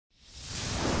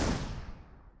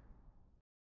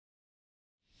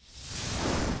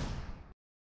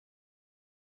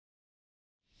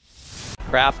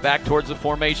Kraft back towards the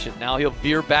formation. Now he'll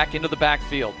veer back into the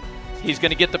backfield. He's going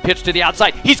to get the pitch to the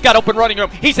outside. He's got open running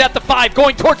room. He's at the 5,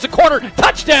 going towards the corner.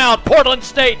 Touchdown, Portland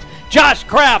State. Josh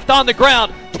Kraft on the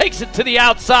ground, takes it to the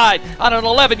outside on an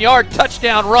 11-yard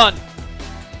touchdown run.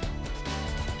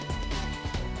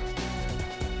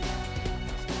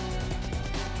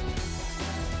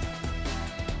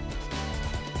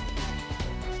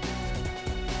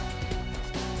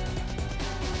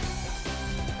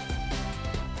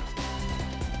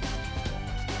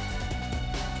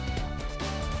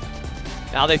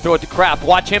 Now they throw it to Kraft.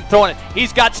 Watch him throwing it.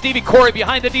 He's got Stevie Corey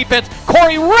behind the defense.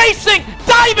 Corey racing,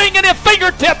 diving, and a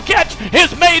fingertip catch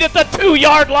is made at the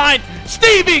 2-yard line.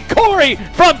 Stevie Corey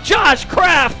from Josh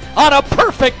Kraft on a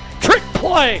perfect trick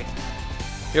play.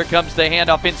 Here comes the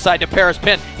handoff inside to Paris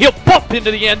Penn. He'll bump into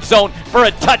the end zone for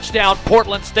a touchdown,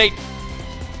 Portland State.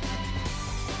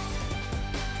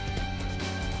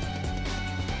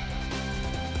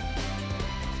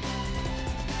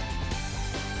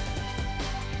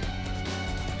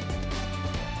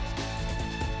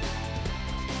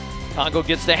 Congo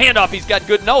gets the handoff. He's got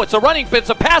good. No, it's a running, but it's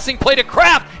a passing play to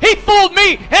Kraft. He fooled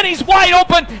me, and he's wide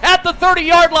open at the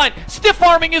 30-yard line.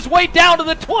 Stiff-arming his way down to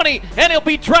the 20, and he'll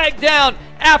be dragged down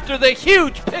after the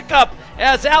huge pickup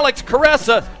as Alex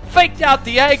Caressa faked out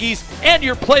the Aggies and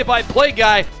your play-by-play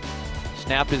guy.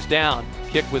 Snap is down.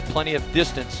 Kick with plenty of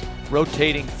distance,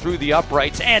 rotating through the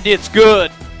uprights, and it's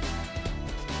good.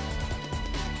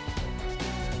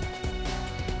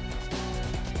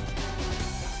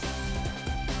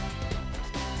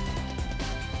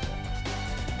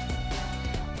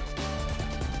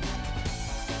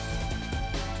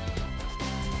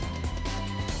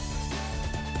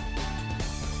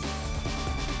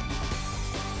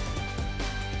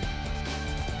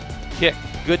 Kick,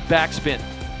 good backspin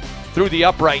through the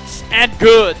uprights, and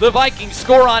good. The Vikings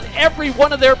score on every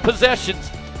one of their possessions.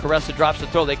 Caressa drops the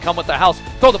throw. They come with the house.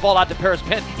 Throw the ball out to Paris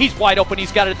Penn. He's wide open.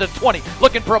 He's got it at the 20.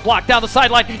 Looking for a block down the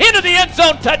sideline. Into the end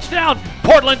zone. Touchdown,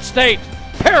 Portland State.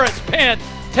 Paris Penn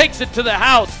takes it to the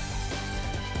house.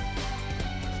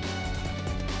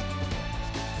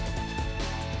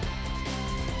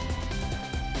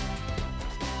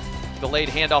 Delayed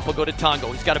handoff will go to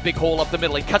Tongo. He's got a big hole up the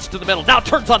middle. He cuts to the middle. Now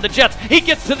turns on the Jets. He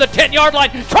gets to the 10-yard line.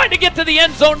 Trying to get to the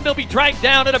end zone. They'll be dragged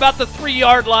down at about the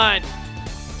 3-yard line.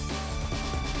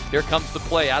 Here comes the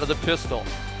play out of the pistol.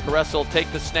 Caressa will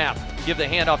take the snap. Give the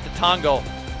handoff to Tongo.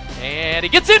 And he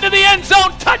gets into the end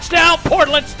zone. Touchdown,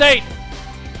 Portland State.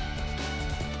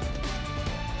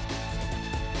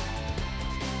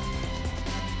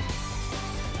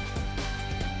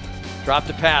 Drop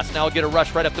to pass. Now he'll get a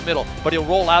rush right up the middle, but he'll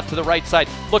roll out to the right side.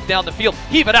 Look down the field.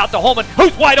 Heave it out to Holman,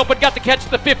 who's wide open. Got the catch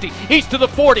at the 50. He's to the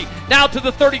 40. Now to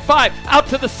the 35. Out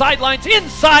to the sidelines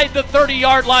inside the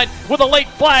 30-yard line with a late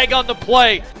flag on the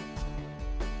play.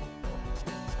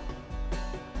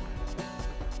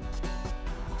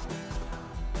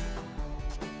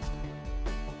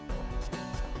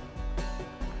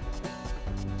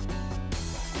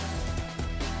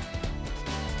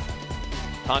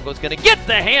 Tongo's going to get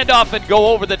the handoff and go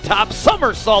over the top,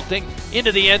 somersaulting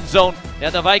into the end zone,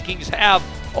 and the Vikings have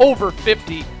over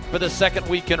 50 for the second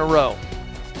week in a row.